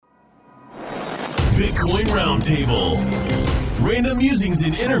Bitcoin Roundtable. Random musings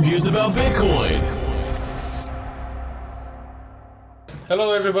and interviews about Bitcoin.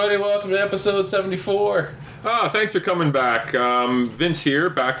 Hello, everybody. Welcome to episode 74. Thanks for coming back. Vince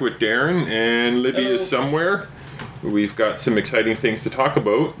here, back with Darren, and Libby is somewhere. We've got some exciting things to talk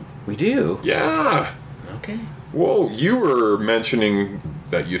about. We do? Yeah. Okay. Whoa, you were mentioning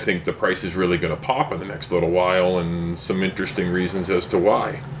that you think the price is really going to pop in the next little while, and some interesting reasons as to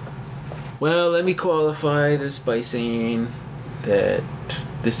why. Well, let me qualify this by saying that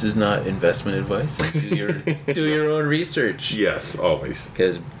this is not investment advice. Do your own research. Yes, always.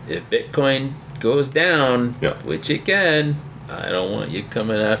 Because if Bitcoin goes down, Yeah. which it can, I don't want you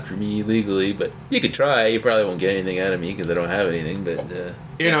coming after me legally, but you could try. You probably won't get anything out of me because I don't have anything, but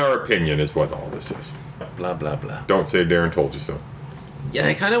In our opinion is what all this is. blah, blah, blah. Don't say Darren told you so. Yeah,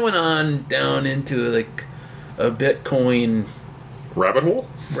 I kind of went on down into like a Bitcoin Rabbit hole?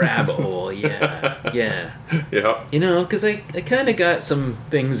 rabbit hole, yeah. Yeah. You know, because I kind of got some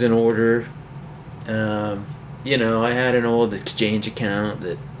things in order. You know, I had an old exchange account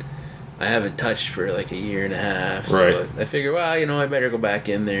that I haven't touched for like a year and a half. So Right. I figured, well, you know, I better go back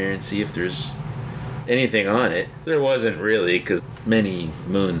in there and see if there's anything on it. There wasn't really, because many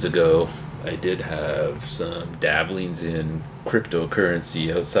moons ago, I did have some dabblings in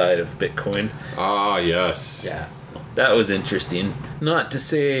cryptocurrency outside of Bitcoin. Ah, yes. Yeah, that was interesting. Not to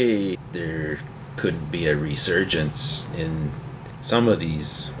say there couldn't be a resurgence in some of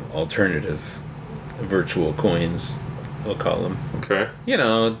these alternative virtual coins, we'll call them. Okay. You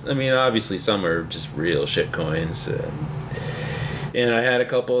know, I mean, obviously some are just real shit coins. And I had a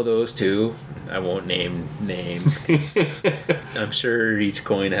couple of those too. I won't name names 'cause I'm sure each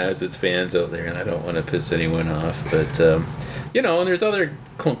coin has its fans out there and I don't want to piss anyone off. But, you know, and there's other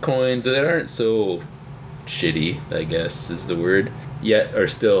coins that aren't so shitty, I guess is the word, yet are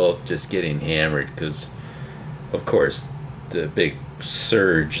still just getting hammered because, of course, the big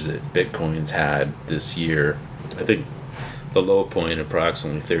surge that Bitcoin's had this year, I think the low point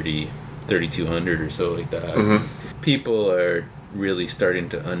approximately 3,200 or so like that. Mm-hmm. People are really starting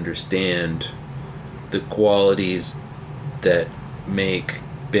to understand the qualities that make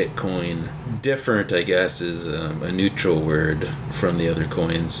Bitcoin different, I guess is a neutral word from the other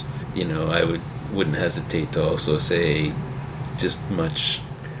coins. You know, I wouldn't hesitate to also say just much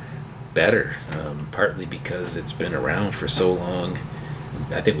better, partly because it's been around for so long.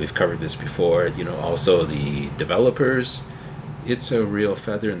 I think we've covered this before. You know, also the developers, it's a real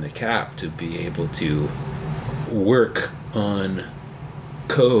feather in the cap to be able to work on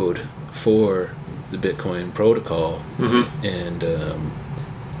code for the Bitcoin protocol. Mm-hmm. And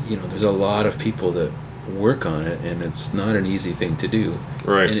you know, there's a lot of people that work on it, and it's not an easy thing to do.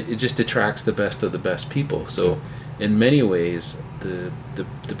 Right. And it just attracts the best of the best people. So in many ways, the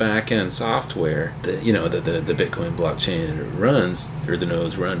back end software that, you know, the Bitcoin blockchain runs, or the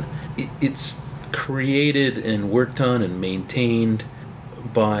nodes run, it's created and worked on and maintained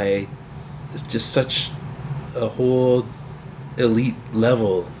by just such a whole elite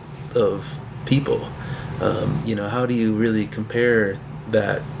level of people. You know, how do you really compare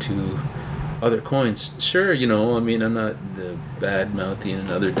that to other coins? Sure, you know, I mean, I'm not the bad mouthing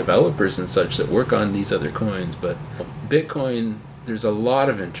other developers and such that work on these other coins, but Bitcoin, there's a lot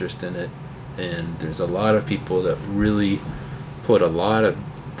of interest in it, and there's a lot of people that really put a lot of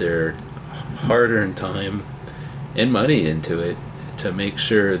their hard-earned time and money into it to make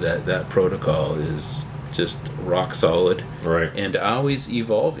sure that that protocol is just rock solid, Right. and always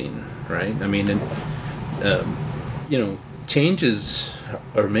evolving, right? I mean, and, you know, changes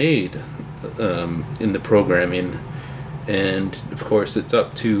are made in the programming, and of course it's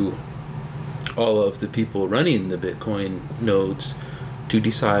up to all of the people running the Bitcoin nodes to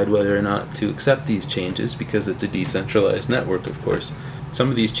decide whether or not to accept these changes, because it's a decentralized network, of course. Some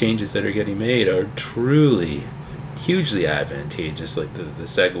of these changes that are getting made are truly hugely advantageous, like the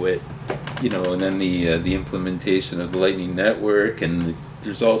SegWit, you know, and then the implementation of the Lightning Network, and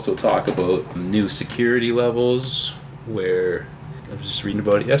there's also talk about new security levels, where I was just reading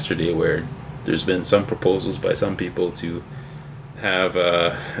about it yesterday, where there's been some proposals by some people to have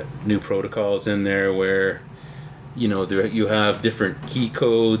new protocols in there where, you know, you have different key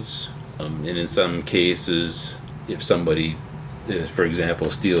codes, and in some cases, if somebody, for example,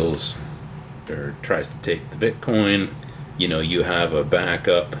 steals or tries to take the Bitcoin, you know, you have a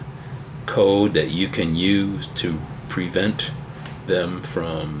backup code that you can use to prevent them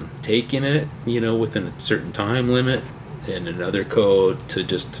from taking it, you know, within a certain time limit. and another code to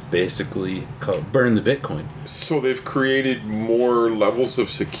just basically burn the Bitcoin. So they've created more levels of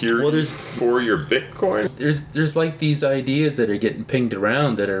security for your Bitcoin? There's like these ideas that are getting pinged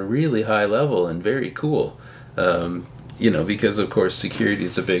around that are really high level and very cool. Because of course security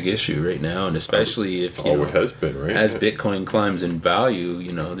is a big issue right now, and especially if it has been, right? As Bitcoin climbs in value,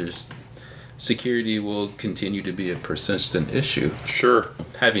 there's security will continue to be a persistent issue. Sure.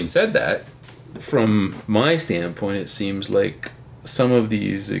 Having said that, from my standpoint, it seems like some of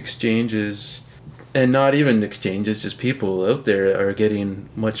these exchanges, and not even exchanges, just people out there, are getting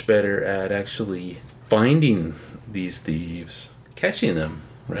much better at actually finding these thieves, catching them.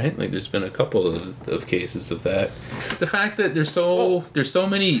 Right, like there's been a couple of cases of that. The fact that there's so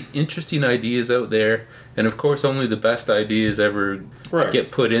many interesting ideas out there, and of course only the best ideas ever get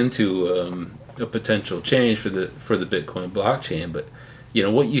put into a potential change for the Bitcoin blockchain. But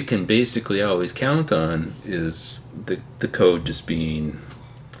what you can basically always count on is the code just being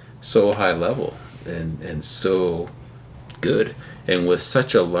so high level and so good. And with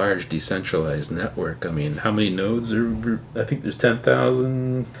such a large decentralized network, I mean, how many nodes are? I think there's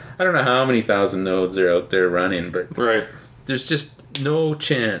 10,000. I don't know how many thousand nodes are out there running, but there's just no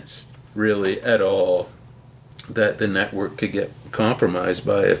chance, really, at all, that the network could get compromised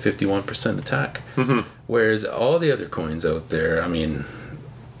by a 51% attack. Mm-hmm. Whereas all the other coins out there, I mean,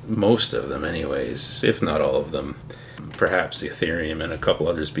 most of them, anyways, if not all of them, perhaps Ethereum and a couple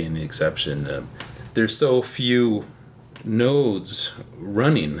others being the exception, there's so few nodes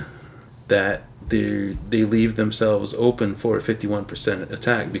running that they leave themselves open for a 51%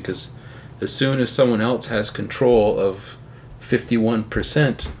 attack, because as soon as someone else has control of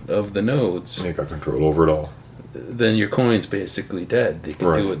 51% of the nodes, they got control over it all, then your coin's basically dead. They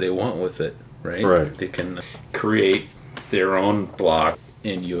can do what they want with it, right? They can create their own block,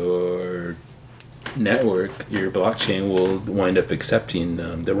 and your network, your blockchain, will wind up accepting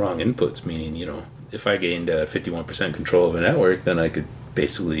the wrong inputs, meaning, if I gained 51% control of a network, then I could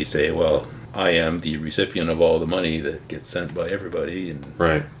basically say, well, I am the recipient of all the money that gets sent by everybody, and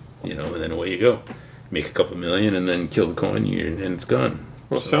and then away you go. Make a couple million and then kill the coin, and it's gone.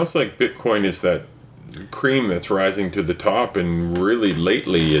 Well, it sounds like Bitcoin is that cream that's rising to the top, and really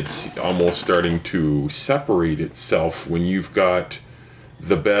lately it's almost starting to separate itself when you've got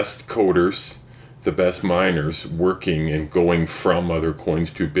the best coders, the best miners working and going from other coins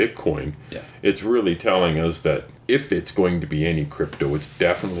to Bitcoin. Yeah. It's really telling us that if it's going to be any crypto, it's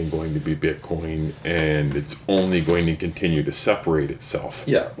definitely going to be Bitcoin, and it's only going to continue to separate itself.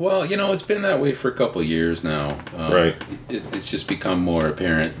 Yeah, well, it's been that way for a couple of years now. It's just become more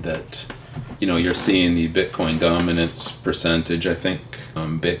apparent that, you're seeing the Bitcoin dominance percentage. I think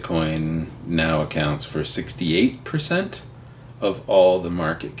Bitcoin now accounts for 68% of all the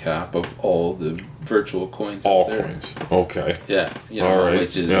market cap of all the virtual coins all out there. Coins. Okay. Yeah. All right.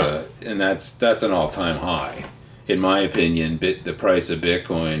 Which is and that's an all-time high. In my opinion, the price of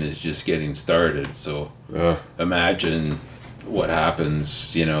Bitcoin is just getting started. So imagine what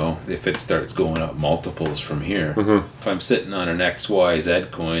happens, if it starts going up multiples from here. Mm-hmm. If I'm sitting on an XYZ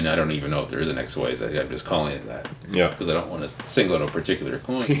coin, I don't even know if there is an XYZ. I'm just calling it that. Yeah. Because I don't want to single out a particular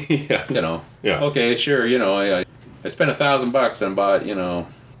coin. Yes. Yeah. Okay, sure. I spent $1,000 and bought,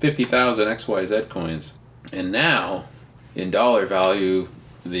 50,000 XYZ coins. And now, in dollar value,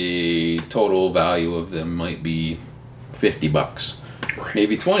 the total value of them might be $50,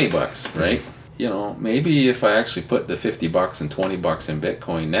 maybe $20, right? Maybe if I actually put the $50 and $20 in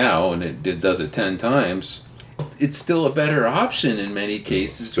Bitcoin now, and it does it 10 times, it's still a better option in many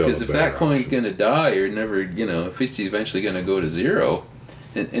cases, because if that coin's going to die or never, if it's eventually going to go to zero,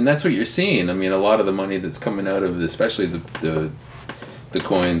 and that's what you're seeing. I mean, a lot of the money that's coming out of especially the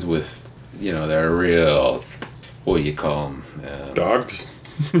coins with, they're real, what do you call them? Dogs?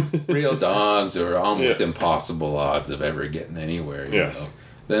 Real dogs, or almost impossible odds of ever getting anywhere. Yes.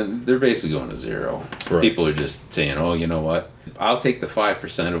 Then they're basically going to zero. Right. People are just saying, oh, you know what? I'll take the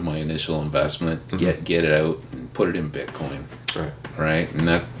 5% of my initial investment, get it out, and put it in Bitcoin. Right? And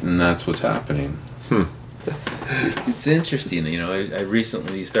that's what's happening. It's interesting, I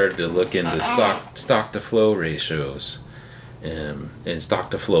recently started to look into stock to flow ratios and stock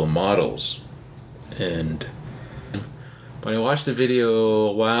to flow models, but I watched a video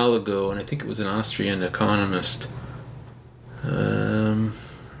a while ago, and I think it was an Austrian economist.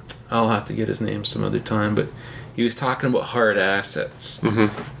 I'll have to get his name some other time, but he was talking about hard assets,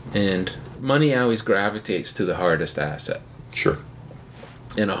 and money always gravitates to the hardest asset. Sure.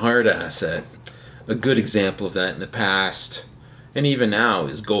 And a hard asset, a good example of that in the past, and even now,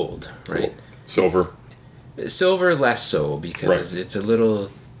 is gold, right? Silver. Silver less so, because it's a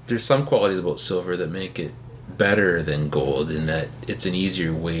little, there's some qualities about silver that make it better than gold in that it's an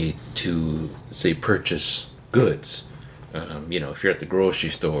easier way to, say, purchase goods. If you're at the grocery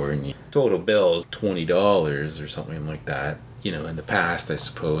store and your total bill is $20 or something like that, in the past, I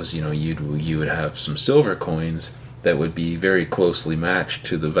suppose, you would have some silver coins that would be very closely matched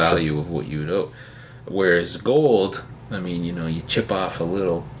to the value of what you would owe. Whereas gold, you chip off a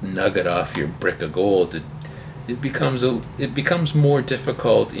little nugget off your brick of gold, it becomes more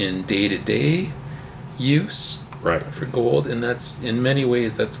difficult in day-to-day use for gold, and that's in many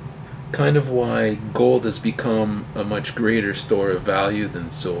ways that's kind of why gold has become a much greater store of value than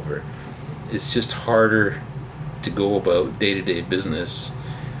silver. It's just harder to go about day-to-day business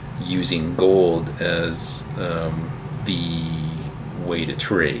using gold as the way to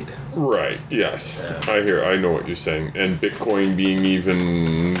trade. Right, yes. I know what you're saying. And Bitcoin being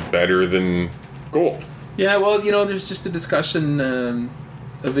even better than gold. Yeah, well, there's just a discussion,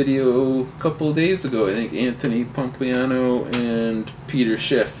 a video a couple of days ago, I think Anthony Pompliano and Peter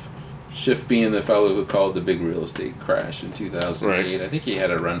Schiff being the fellow who called the big real estate crash in 2008. Right. I think he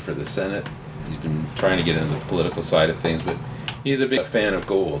had a run for the Senate. He's been trying to get into the political side of things, but he's a big fan of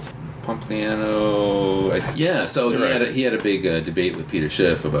gold. Pompliano, he had a big debate with Peter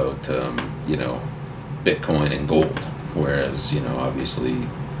Schiff about Bitcoin and gold, whereas obviously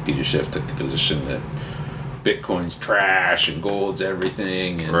Peter Schiff took the position that Bitcoin's trash and gold's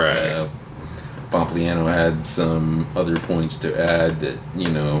everything, and Pompliano had some other points to add that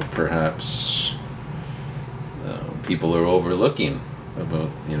perhaps people are overlooking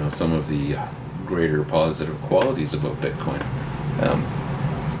about some of the greater positive qualities about Bitcoin.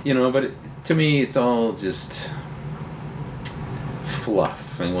 But to me, it's all just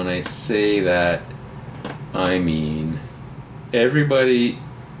fluff. And when I say that, I mean everybody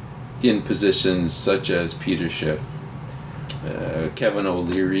in positions such as Peter Schiff, Kevin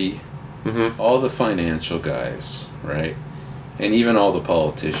O'Leary, all the financial guys, right? And even all the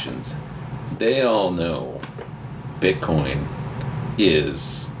politicians, they all know Bitcoin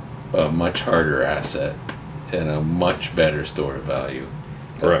is a much harder asset and a much better store of value.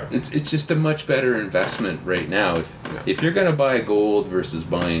 Right. It's just a much better investment right now. If you're going to buy gold versus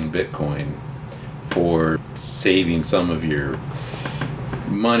buying Bitcoin for saving some of your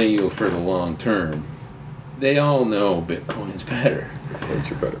money for the long term, they all know Bitcoin's better. Bitcoins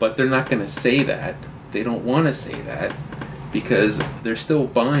are better. But they're not going to say that. They don't want to say that because they're still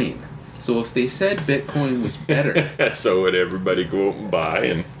buying. So if they said Bitcoin was better, so would everybody go out and buy?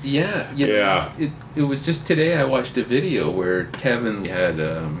 And it was just today I watched a video where Kevin had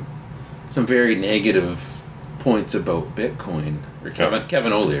some very negative points about Bitcoin, or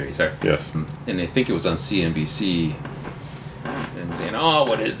Kevin O'Leary, sorry. Yes. And I think it was on CNBC, and saying, "Oh,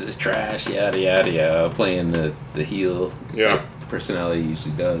 what is this trash?" Yada yada yada, playing the heel. Yeah. Personality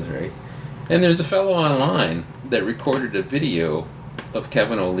usually does, right? And there's a fellow online that recorded a video of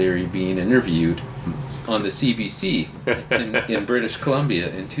Kevin O'Leary being interviewed on the CBC in British Columbia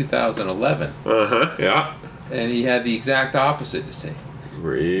in 2011. Yeah. And he had the exact opposite to say.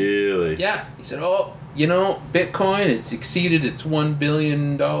 Really? Yeah. He said, Bitcoin, it's exceeded its $1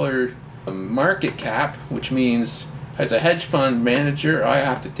 billion market cap, which means as a hedge fund manager, I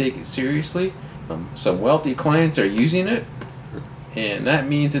have to take it seriously. Some wealthy clients are using it, and that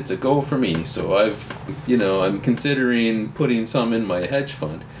means it's a go for me. So I'm considering putting some in my hedge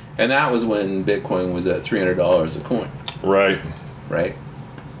fund. And that was when Bitcoin was at $300 a coin. Right?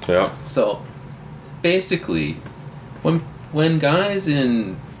 Yeah. So basically, when guys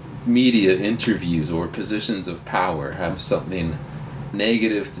in media interviews or positions of power have something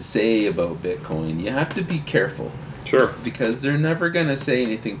negative to say about Bitcoin, you have to be careful. Sure. Because they're never going to say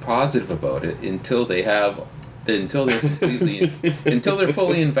anything positive about it until they're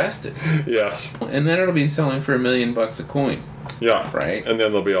fully invested. Yes. And then it'll be selling for $1 million a coin. Yeah. Right. And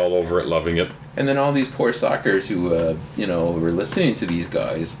then they'll be all over it, loving it. And then all these poor suckers who were listening to these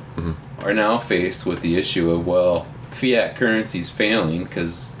guys are now faced with the issue of, fiat currency's failing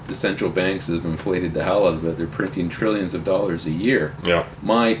because the central banks have inflated the hell out of it. They're printing trillions of dollars a year. Yeah.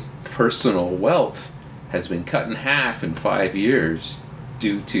 My personal wealth has been cut in half in 5 years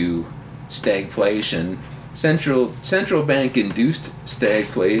due to stagflation, central bank induced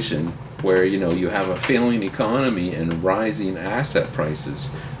stagflation, where you have a failing economy and rising asset prices.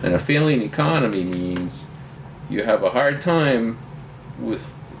 And a failing economy means you have a hard time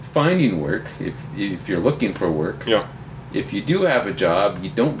with finding work if you're looking for work. Yeah. If you do have a job, you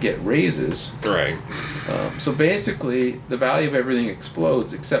don't get raises. Right. So basically, the value of everything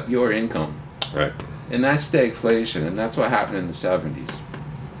explodes except your income. Right. And that's stagflation, and that's what happened in the 70s.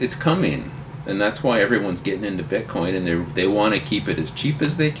 It's coming, And that's why everyone's getting into Bitcoin, and they want to keep it as cheap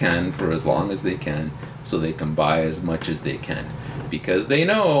as they can for as long as they can, so they can buy as much as they can. Because they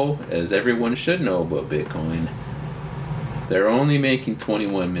know, as everyone should know about Bitcoin, they're only making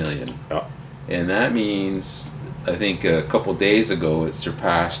 21 million. Yeah. And that means, I think a couple days ago, it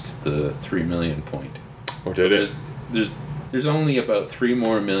surpassed the 3 million point. Oh, did it? There's only about 3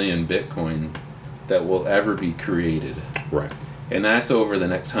 more million Bitcoin that will ever be created. Right. And that's over the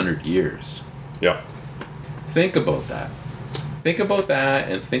next 100 years. Yeah. Think about that. Think about that,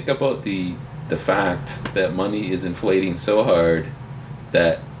 and think about the fact that money is inflating so hard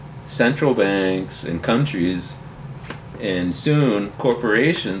that central banks and countries and soon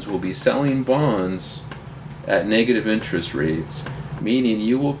corporations will be selling bonds at negative interest rates, meaning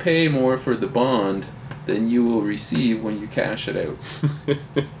you will pay more for the bond than you will receive when you cash it out.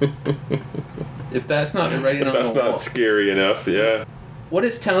 If that's not writing on the wall. That's not scary enough, yeah. What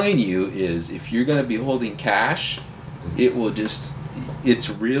it's telling you is if you're going to be holding cash, it will just, its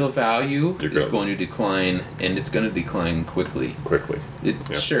real value is going to decline, and it's going to decline quickly.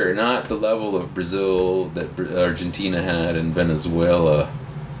 Sure, not the level of Brazil that Argentina had and Venezuela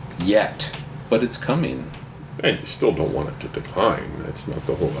yet, but it's coming. And you still don't want it to decline. That's not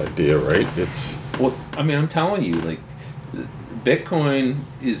the whole idea, right? Well, I mean, I'm telling you, like, Bitcoin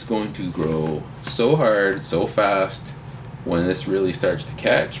is going to grow so hard, so fast when this really starts to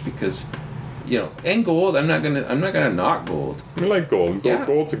catch, because, you know, and gold, I'm not gonna knock gold. I like gold. Yeah.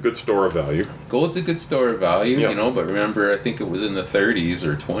 Gold's a good store of value. Gold's a good store of value, Yeah. you know, but remember, I think it was in the 30s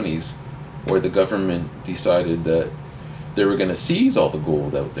or 20s where the government decided that they were gonna seize all the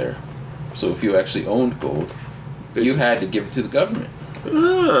gold out there. So if you actually owned gold, you had to give it to the government.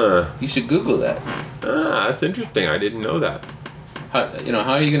 You should Google that. That's interesting. I didn't know that. How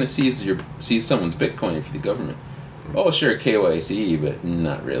are you going to seize someone's Bitcoin if you're the government? Oh, sure, KYC, but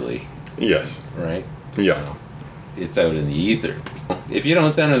not really, Yes. right? Yeah. So, it's out in the ether. If you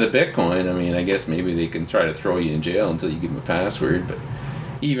don't send them the Bitcoin, I mean, I guess maybe they can try to throw you in jail until you give them a password. But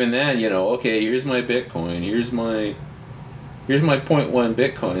even then, you know, okay, here's my Bitcoin. Here's my 0.1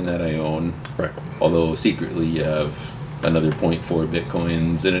 Bitcoin that I own. Right. Although secretly you have another 0.4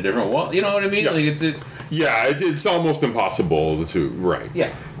 Bitcoins in a different wallet. You know what I mean? Yeah. Like It's almost impossible to. Right.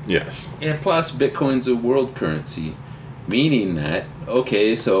 Yeah. Yes. And plus, Bitcoin's a world currency, meaning that,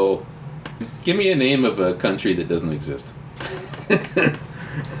 okay, so give me a name of a country that doesn't exist.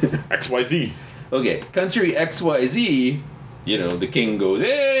 XYZ. Okay, country XYZ, you know, the king goes,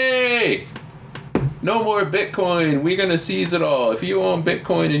 hey! No more Bitcoin. We're going to seize it all. If you own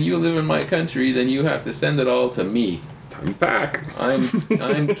Bitcoin and you live in my country, then you have to send it all to me. I'm back. I'm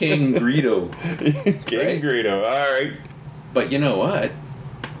King Greedo. King Greedo. All right. But you know what?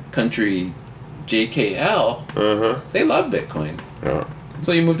 Country JKL, they love Bitcoin. Yeah.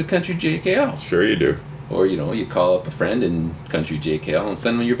 So you move to country JKL. Sure you do. Or, you know, you call up a friend in country JKL and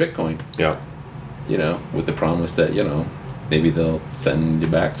send them your Bitcoin. Yeah. You know, with the promise that, you know, maybe they'll send you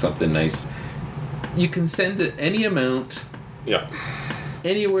back something nice. You can send it any amount, Yeah.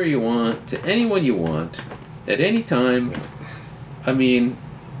 anywhere you want, to anyone you want, at any time. I mean,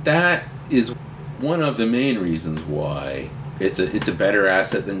 that is one of the main reasons why it's a better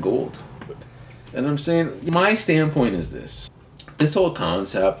asset than gold. And I'm saying, my standpoint is this. This whole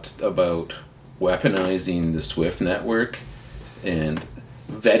concept about weaponizing the SWIFT network and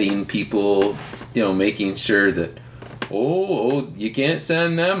vetting people, you know, making sure that, oh, you can't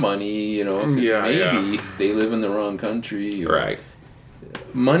send them money, you know, 'cause maybe they live in the wrong country. Right.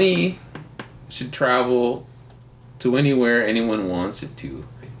 Money should travel to anywhere anyone wants it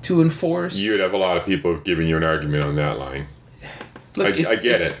to enforce. You'd have a lot of people giving you an argument on that line. Look, I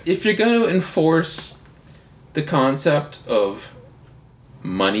get it. If you're going to enforce the concept of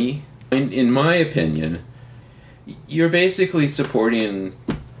money, in my opinion, you're basically supporting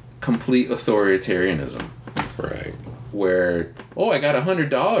complete authoritarianism. Right. Where, I got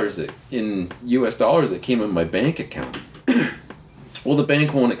 $100 in US dollars that came in my bank account. Well, the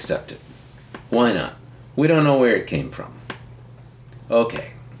bank won't accept it. Why not? We don't know where it came from.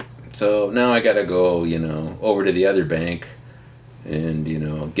 Okay. So now I gotta go, you know, over to the other bank and, you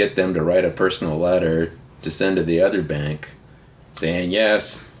know, get them to write a personal letter to send to the other bank saying,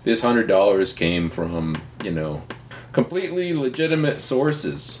 yes, this $100 came from, you know, completely legitimate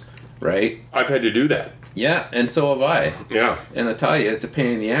sources, right? I've had to do that. Yeah, and so have I. Yeah. And I tell you, it's a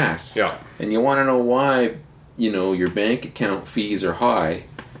pain in the ass. Yeah. And you want to know why, you know, your bank account fees are high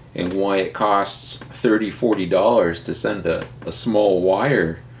and why it costs $30, $40 to send a small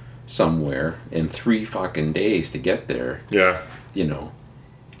wire somewhere in 3 fucking days to get there. Yeah. You know,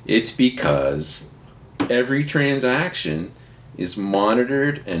 it's because every transaction is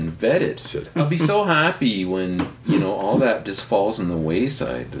monitored and vetted. I'll be so happy when, all that just falls on the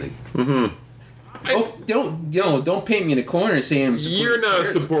wayside. Like, don't paint me in a corner and say I'm supporting You're not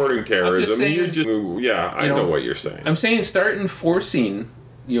supporting terrorism. saying, You're just, I know what you're saying. I'm saying start enforcing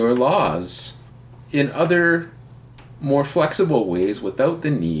your laws in other more flexible ways without the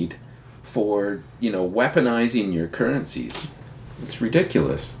need for, weaponizing your currencies. It's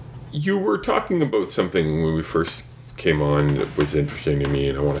ridiculous. You were talking about something when we first came on that was interesting to me,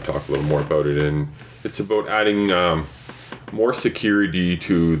 and I want to talk a little more about it. And it's about adding more security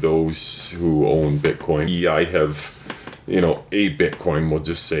to those who own Bitcoin. I have, a Bitcoin, we'll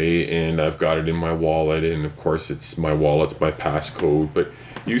just say, and I've got it in my wallet, and of course it's my wallet's my passcode. But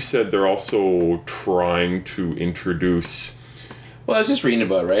you said they're also trying to introduce... Well, I was just reading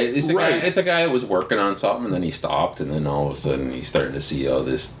about it, right? It's a guy that was working on something, and then he stopped, and then all of a sudden he's starting to see all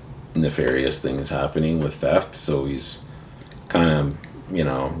this nefarious things happening with theft, so he's kind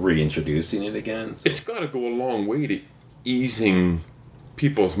of, reintroducing it again. So. It's got to go a long way to easing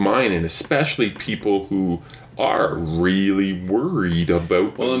people's mind, and especially people who are really worried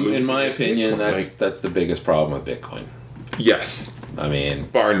about... Well, in my opinion, that's the biggest problem with Bitcoin. Yes. I mean...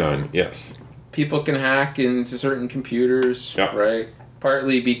 Bar none, yes. People can hack into certain computers, right?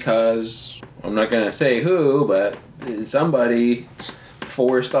 Partly because, I'm not going to say who, but somebody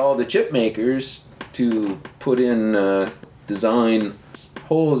forced all the chip makers to put in design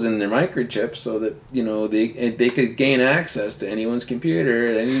holes in their microchips so that, they could gain access to anyone's computer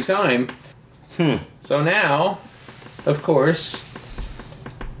at any time. So now, of course,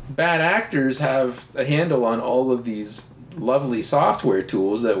 bad actors have a handle on all of these lovely software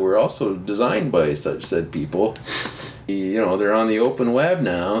tools that were also designed by such said people. They're on the open web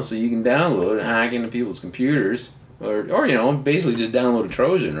now, so you can download and hack into people's computers. Or basically just download a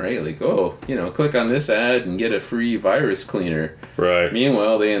Trojan, right? Like, click on this ad and get a free virus cleaner. Right.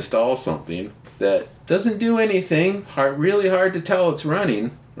 Meanwhile, they install something that doesn't do anything, really hard to tell it's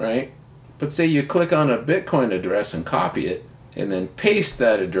running, right? But say you click on a Bitcoin address and copy it, and then paste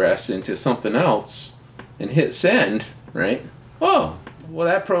that address into something else, and hit send, right? Oh, well,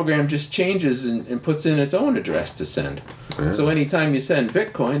 that program just changes and puts in its own address to send. Yeah. So anytime you send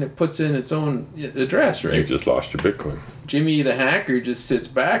Bitcoin, it puts in its own address, right? You just lost your Bitcoin. Jimmy the hacker just sits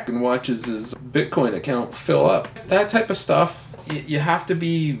back and watches his Bitcoin account fill up. That type of stuff, you have to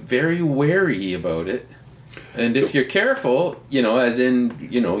be very wary about it. And if you're careful, as in,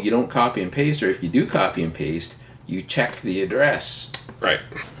 you don't copy and paste, or if you do copy and paste, you check the address. Right.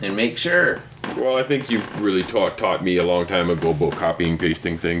 And make sure. Well, I think you've really taught me a long time ago about copying and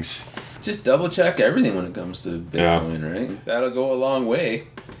pasting things. Just double check everything when it comes to Bitcoin, right? That'll go a long way.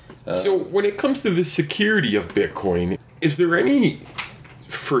 So when it comes to the security of Bitcoin, is there any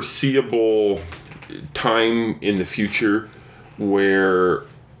foreseeable time in the future where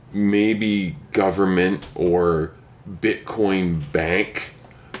maybe government or Bitcoin Bank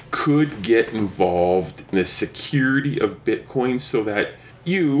could get involved in the security of Bitcoin so that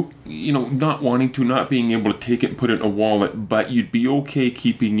not being able to take it and put it in a wallet, but you'd be okay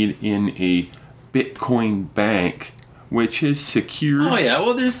keeping it in a Bitcoin bank, which is secure? Oh yeah,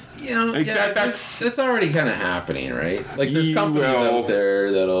 well there's, that's already kind of happening, right? Like there's companies out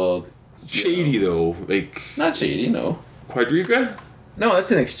there that'll... Shady though, like... Not shady, no. Quadriga? No,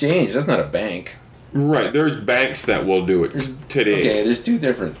 that's an exchange, that's not a bank. Right, there's banks that will do it today. Okay, there's two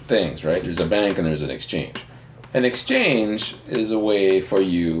different things, right? There's a bank and there's an exchange. An exchange is a way for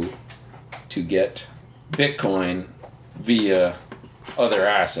you to get Bitcoin via other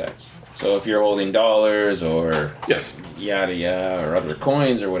assets. So if you're holding dollars or yada yada or other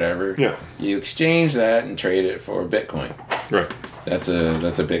coins or whatever, you exchange that and trade it for Bitcoin. Right. That's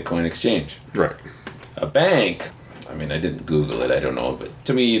a Bitcoin exchange. Right. A bank, I mean, I didn't Google it, I don't know, but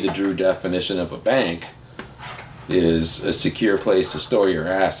to me, the true definition of a bank is a secure place to store your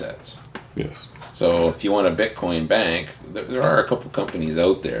assets. Yes. So if you want a Bitcoin bank, there are a couple companies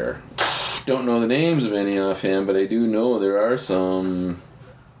out there. Don't know the names of any offhand, but I do know there are some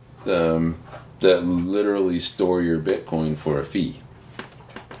that literally store your Bitcoin for a fee.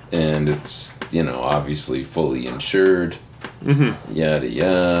 And it's, obviously fully insured. Mm-hmm. Yada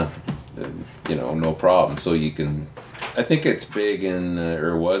yada. No problem. So you can... I think it's big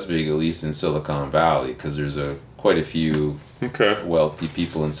or was big at least in Silicon Valley, because there's quite a few wealthy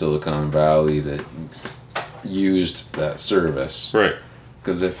people in Silicon Valley that used that service. Right.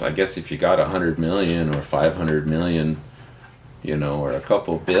 Because if you got 100 million or 500 million, or a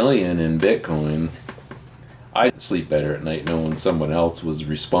couple billion in Bitcoin, I'd sleep better at night knowing someone else was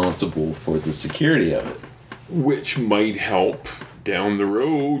responsible for the security of it. Which might help down the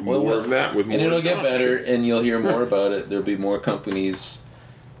road, more of that with more. And it'll get adoption. better, and you'll hear more about it. There'll be more companies.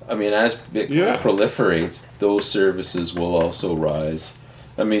 I mean, as Bitcoin proliferates, those services will also rise.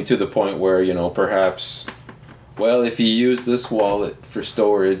 I mean, to the point where, perhaps, well, if you use this wallet for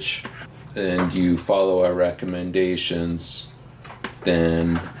storage and you follow our recommendations,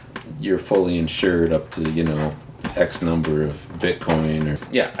 then you're fully insured up to, X number of Bitcoin.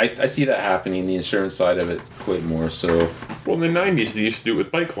 I see that happening, the insurance side of it quite more so. Well, in the 90s, they used to do it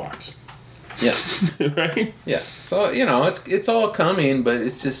with bike locks. Yeah. Right? Yeah. So, it's all coming, but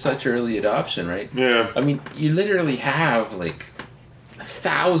it's just such early adoption, right? Yeah. I mean, you literally have, like,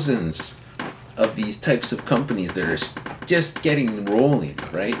 thousands of these types of companies that are just getting rolling,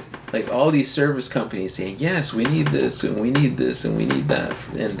 right? Like, all these service companies saying, yes, we need this, and we need this, and we need that.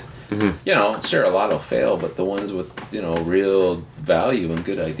 And, sure, a lot will fail, but the ones with, real value and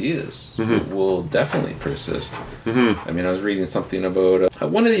good ideas will definitely persist. I mean, I was reading something about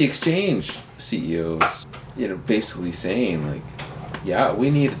one of the exchange CEOs, basically saying, like, yeah, we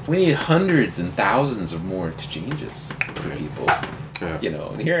need hundreds and thousands of more exchanges for people. Yeah.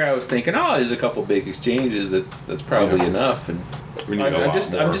 And here I was thinking, there's a couple big exchanges. That's probably enough. And We need a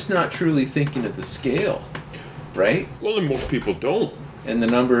lot more. I'm just not truly thinking of the scale, right? Well, and most people don't. And the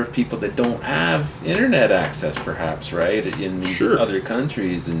number of people that don't have internet access, perhaps, right, in these other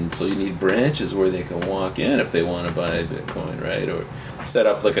countries. And so you need branches where they can walk in if they want to buy Bitcoin, right? Or set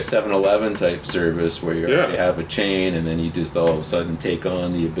up like a 7-Eleven type service where you already have a chain, and then you just all of a sudden take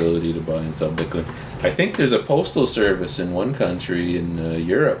on the ability to buy and sell Bitcoin. I think there's a postal service in one country in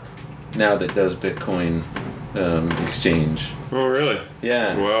Europe now that does Bitcoin exchange. Oh, really?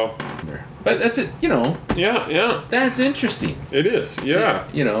 Yeah. Well. But that's it, Yeah. That's interesting. It is, yeah.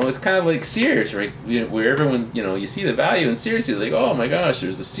 It's kind of like Sears, right? Where everyone, you see the value in Sears. You're like, oh my gosh,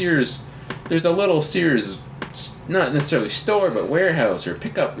 there's a little Sears, not necessarily store, but warehouse or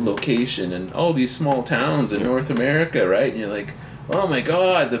pickup location in all these small towns in North America, right? And you're like, oh my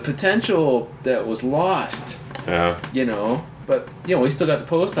God, the potential that was lost. Yeah. But, we still got the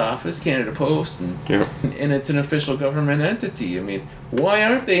post office, Canada Post, and it's an official government entity. I mean, why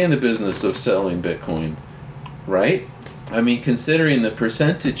aren't they in the business of selling Bitcoin, right? I mean, considering the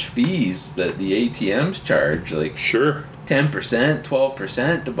percentage fees that the ATMs charge, like 10%,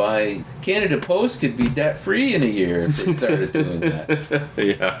 12% to buy, Canada Post could be debt-free in a year if they started doing that.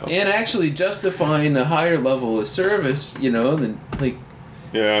 Yeah. And actually justifying a higher level of service, than, like,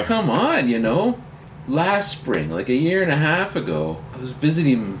 come on, Last spring, like a year and a half ago, I was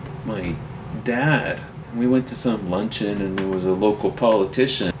visiting my dad. We went to some luncheon, and there was a local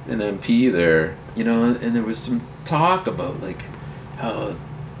politician, an MP there, and there was some talk about, like, how,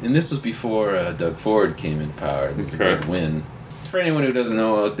 and this was before Doug Ford came in power, the big win. For anyone who doesn't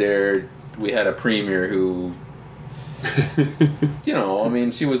know out there, we had a premier who,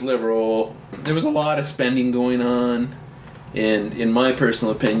 she was liberal. There was a lot of spending going on. And in my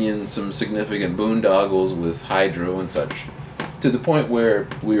personal opinion, some significant boondoggles with hydro and such, to the point where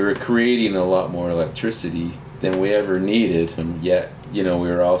we were creating a lot more electricity than we ever needed, and yet, we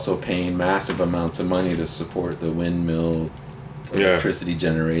were also paying massive amounts of money to support the windmill electricity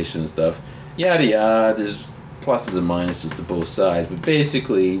generation and stuff. Yada yada, there's pluses and minuses to both sides, but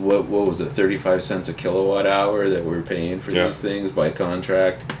basically, what was it, 35 cents a kilowatt hour that we're paying for these things by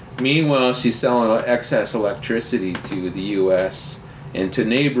contract? Meanwhile, she's selling excess electricity to the U.S. and to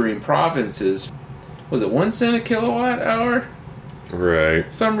neighboring provinces. Was it 1 cent a kilowatt hour?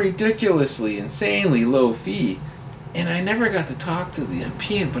 Right. Some ridiculously, insanely low fee. And I never got to talk to the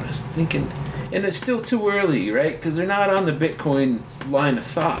MP, but I was thinking, and it's still too early, right? Because they're not on the Bitcoin line of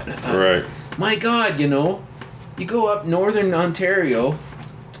thought. I thought, my God, you go up northern Ontario,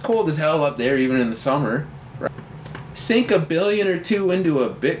 it's cold as hell up there, even in the summer. Sink $1 billion or $2 billion into a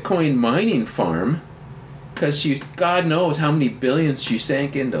Bitcoin mining farm, because God knows how many billions she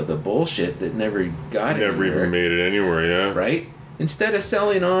sank into the bullshit that never got anywhere. Never even made it anywhere, yeah. Right? Instead of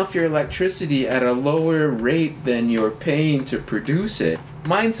selling off your electricity at a lower rate than you're paying to produce it,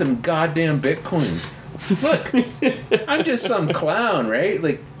 mine some goddamn Bitcoins. Look, I'm just some clown, right?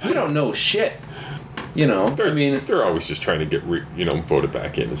 Like, you don't know shit. They're always just trying to get voted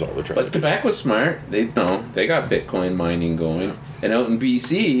back in is all they're trying to do. But Quebec was smart. They got Bitcoin mining going, and out in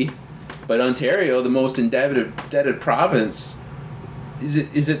BC, but Ontario, the most indebted province,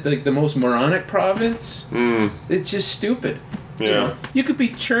 is it like the most moronic province? It's just stupid. Yeah. You could be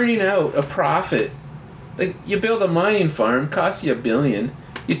churning out a profit. Like, you build a mining farm, costs you $1 billion.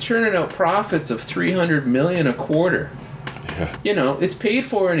 You're churning out profits of $300 million a quarter. Yeah. It's paid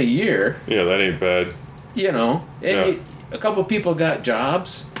for in a year. Yeah, that ain't bad. And a couple people got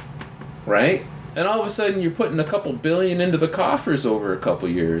jobs, right? And all of a sudden you're putting a couple billion into the coffers over a couple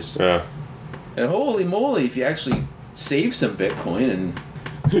years. Yeah. And holy moly, if you actually save some Bitcoin and...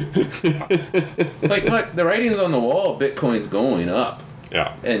 like, what? The writing's on the wall, Bitcoin's going up.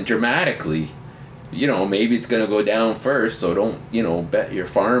 Yeah. And dramatically. You know, maybe it's going to go down first, so don't, you know, bet your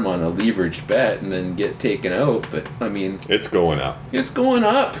farm on a leveraged bet and then get taken out. But, I mean... It's going up. It's going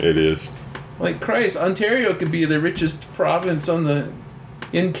up. It is. Like, Christ, Ontario could be the richest province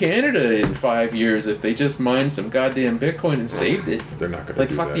in Canada in 5 years if they just mined some goddamn Bitcoin and saved it. They're not going to Like,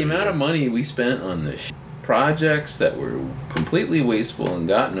 do fuck, that the amount of money we spent on the projects that were completely wasteful and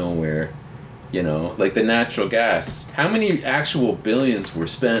got nowhere. You know, like the natural gas. How many actual billions were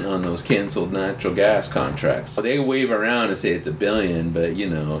spent on those canceled natural gas contracts? They wave around and say it's $1 billion, but you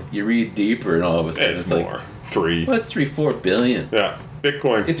know, you read deeper and all of a sudden It's it's more. like, 3. what's 3-4 billion? Yeah.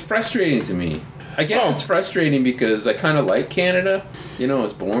 Bitcoin. It's frustrating to me. I guess Oh. it's frustrating because I kind of like Canada. You know, I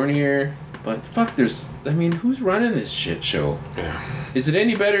was born here. But fuck, who's running this shit show? Yeah. Is it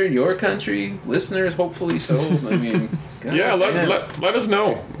any better in your country? Listeners, hopefully so. I mean, God Yeah, damn. let us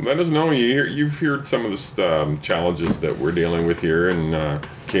know. Let us know. You've heard some of the challenges that we're dealing with here in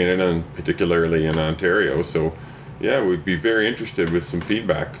Canada and particularly in Ontario. So, yeah, we'd be very interested with some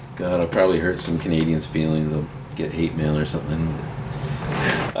feedback. God, I'll probably hurt some Canadians' feelings. I'll get hate mail or something.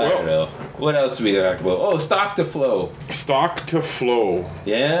 I don't know. What else do we talk about? Oh, stock to flow. Stock to flow.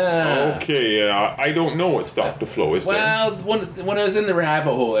 Yeah. Okay, I don't know what stock to flow is. Well, when I was in the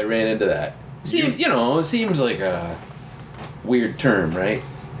rabbit hole, I ran into that. It seems like a weird term, right?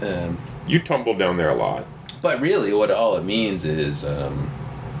 You tumble down there a lot. But really, what all it means is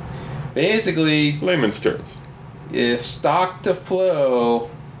basically, Layman's terms. if stock to flow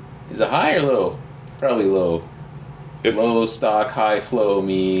is a high or low, probably low. If Low stock, high flow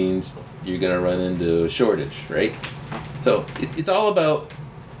means you're going to run into a shortage, right? So it's all about,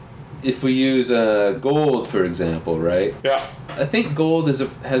 if we use gold, for example, right? yeah, I think gold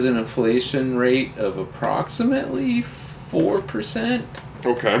has an inflation rate of approximately 4%,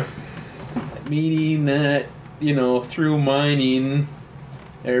 okay, meaning that, you know, through mining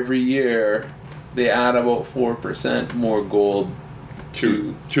every year, they add about 4% more gold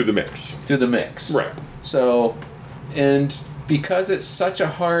to the mix. to the mix. Right. So, and because it's such a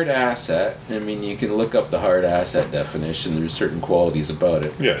hard asset, I mean, you can look up the hard asset definition, there's certain qualities about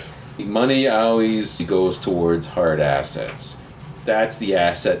it. Yes. Money always goes towards hard assets. That's the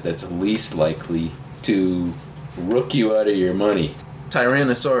asset that's least likely to rook you out of your money.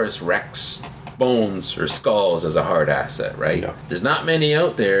 Tyrannosaurus Rex bones or skulls as a hard asset, right? Yeah. There's not many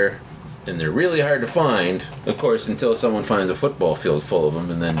out there, and they're really hard to find, of course, until someone finds a football field full of them,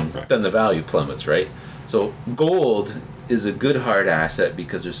 and then the value plummets, right? So gold is a good hard asset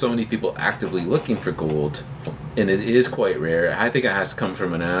because there's so many people actively looking for gold, and it is quite rare. I think it has to come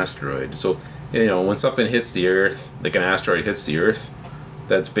from an asteroid. So, you know, when something hits the Earth, like an asteroid hits the Earth,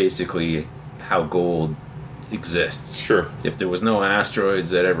 that's basically how gold exists. Sure. If there was no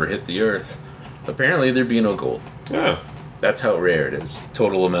asteroids that ever hit the Earth, apparently there'd be no gold. Yeah. That's how rare it is.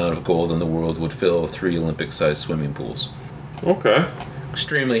 Total amount of gold in the world would fill 3 Olympic-sized swimming pools. Okay.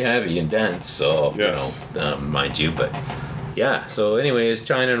 Extremely heavy and dense, so, Yes. you know, mind you, but yeah. So anyways,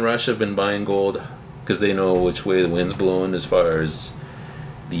 China and Russia have been buying gold because they know which way the wind's blowing as far as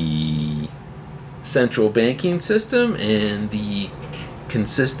the central banking system and the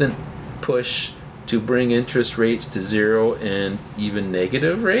consistent push to bring interest rates to 0 and even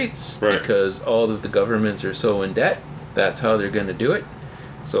negative rates. Right. Because all of the governments are so in debt. That's how they're going to do it.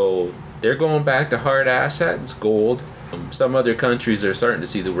 So they're going back to hard assets, gold. Some other countries are starting to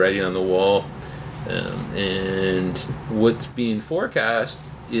see the writing on the wall. And what's being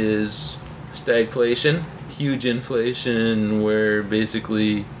forecast is stagflation, huge inflation where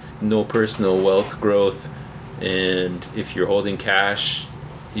basically no personal wealth growth, and if you're holding cash,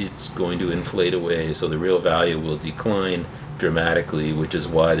 it's going to inflate away, so the real value will decline dramatically, which is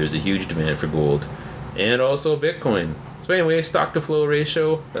why there's a huge demand for gold and also Bitcoin. So anyway, stock to flow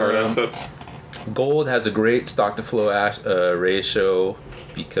ratio. Hard assets. Gold has a great stock to flow ratio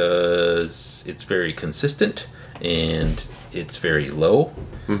because it's very consistent and it's very low,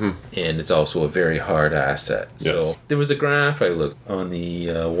 and it's also a very hard asset. Yes. So there was a graph I looked on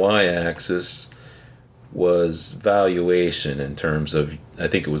the y-axis was valuation in terms of, I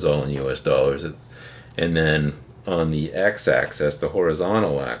think it was all in US dollars, and then on the x-axis, the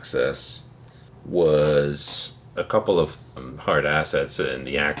horizontal axis, was a couple of hard assets, and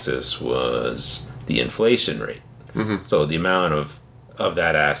the axis was the inflation rate. So the amount of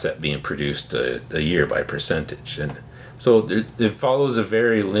that asset being produced a year by percentage. And so it follows a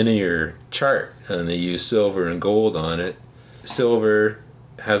very linear chart, and they use silver and gold on it. Silver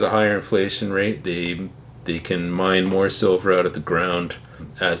has a higher inflation rate, they can mine more silver out of the ground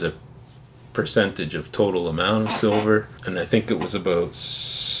as a percentage of total amount of silver. And I think it was about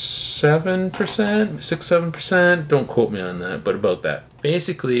 7%, don't quote me on that, but about that.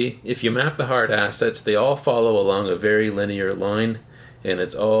 Basically, if you map the hard assets, they all follow along a very linear line, and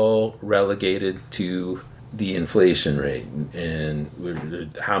it's all relegated to the inflation rate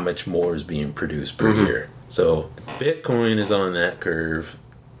and how much more is being produced per year. So Bitcoin is on that curve,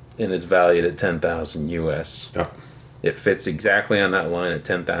 and it's valued at 10,000 US. Yeah. It fits exactly on that line at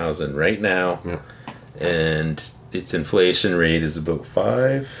 10,000 right now. Yeah. And its inflation rate is about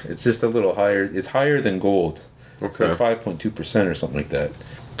 5. It's just a little higher. It's higher than gold. It's Okay. like 5.2% or something like that.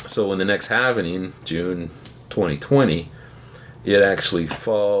 So in the next halvening, June 2020, it actually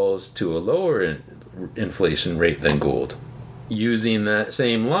falls to a lower inflation rate than gold. Using that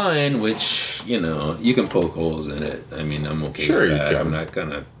same line, which, you know, you can poke holes in it. I mean, I'm okay Sure, with you that. can. I'm not going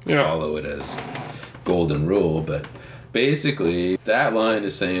to Yeah. follow it as golden rule, but basically that line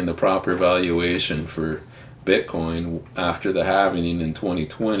is saying the proper valuation for Bitcoin after the halving in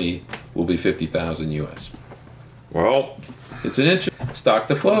 2020 will be 50,000 US. Well, It's an interesting stock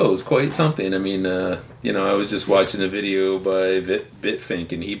to flow is quite something. I mean, you know, I was just watching a video by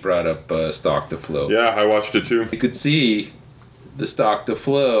Bitfink, and he brought up stock to flow. yeah, I watched it too. You could see the stock to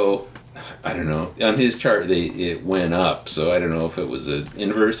flow. I don't know. On his chart, it went up, so I don't know if it was an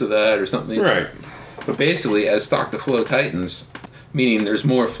inverse of that or something. Right. But basically, as stock to flow tightens, meaning there's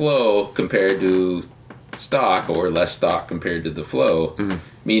more flow compared to stock or less stock compared to the flow,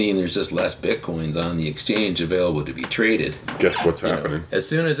 meaning there's just less Bitcoins on the exchange available to be traded. Guess what's You know, happening? as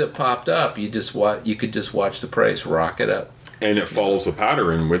soon as it popped up, you could just watch the price rocket up. And it follows a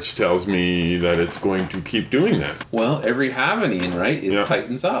pattern, which tells me that it's going to keep doing that. Well, every halvening, right, it Yeah.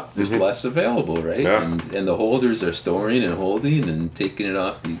 tightens up. There's less available, right? Yeah. And the holders are storing and holding and taking it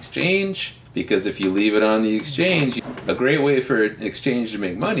off the exchange. Because if you leave it on the exchange, a great way for an exchange to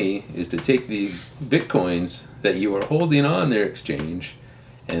make money is to take the Bitcoins that you are holding on their exchange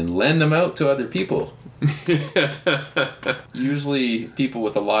and lend them out to other people. Usually people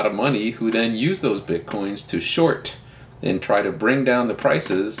with a lot of money who then use those Bitcoins to short and try to bring down the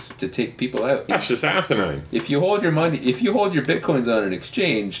prices to take people out. That's just asinine. If you hold your Bitcoins on an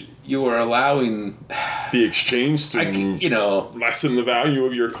exchange, you are allowing, The exchange to you know, lessen the value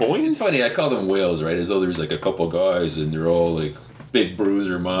of your it's coins? funny, I call them whales, right? As though there's like a couple guys and they're all like big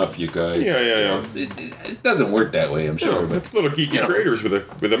bruiser mafia guys. Yeah. It doesn't work that way, I'm sure. No, But, it's little geeky you know. traders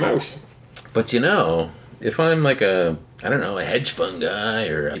with a mouse. but you know, if I'm like a hedge fund guy,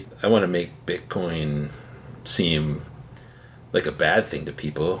 or I want to make Bitcoin seem like a bad thing to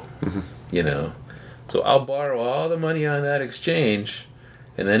people, you know. So I'll borrow all the money on that exchange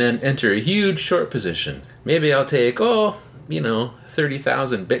and then enter a huge short position. Maybe I'll take,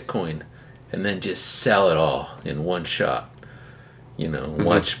 30,000 Bitcoin and then just sell it all in one shot. You know,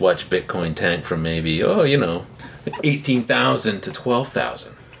 watch Bitcoin tank from maybe, 18,000 to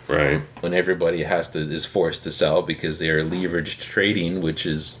 12,000. Right. When everybody is forced to sell because they are leveraged trading, which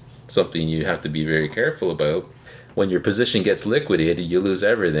is something you have to be very careful about. When your position gets liquidated, you lose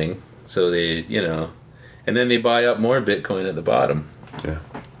everything. So they, and then they buy up more Bitcoin at the bottom. Yeah.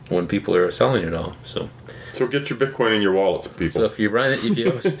 When people are selling it all. So get your Bitcoin in your wallets, people. So if you run it,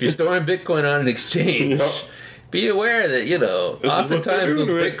 if you're storing Bitcoin on an exchange, Yep. be aware that oftentimes those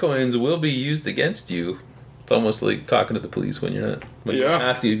doing, right? Bitcoins will be used against you. It's almost like talking to the police when you Yeah.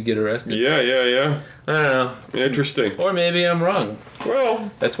 have to get arrested. Yeah. I don't know. Interesting. Or maybe I'm wrong.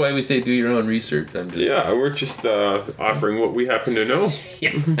 Well, That's why we say do your own research. we're just offering what we happen to know.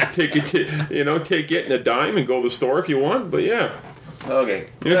 Take it, take it in a dime and go to the store if you want. But yeah, Okay.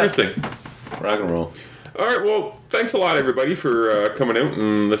 interesting. Rock and roll. All right, well, thanks a lot, everybody, for coming out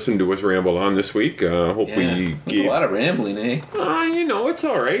and listening to us ramble on this week. Hope we It's a lot of rambling, eh? it's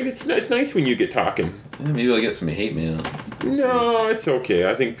all right. It's nice when you get talking. Yeah, maybe I'll get some hate mail. We'll see. No, it's okay.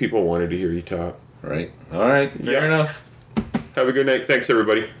 I think people wanted to hear you talk. Right. All right. Fair Yeah. enough. Have a good night. Thanks,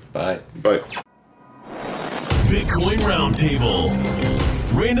 everybody. Bye. Bye. Bitcoin Roundtable.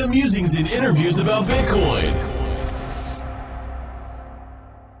 Random musings and interviews about Bitcoin.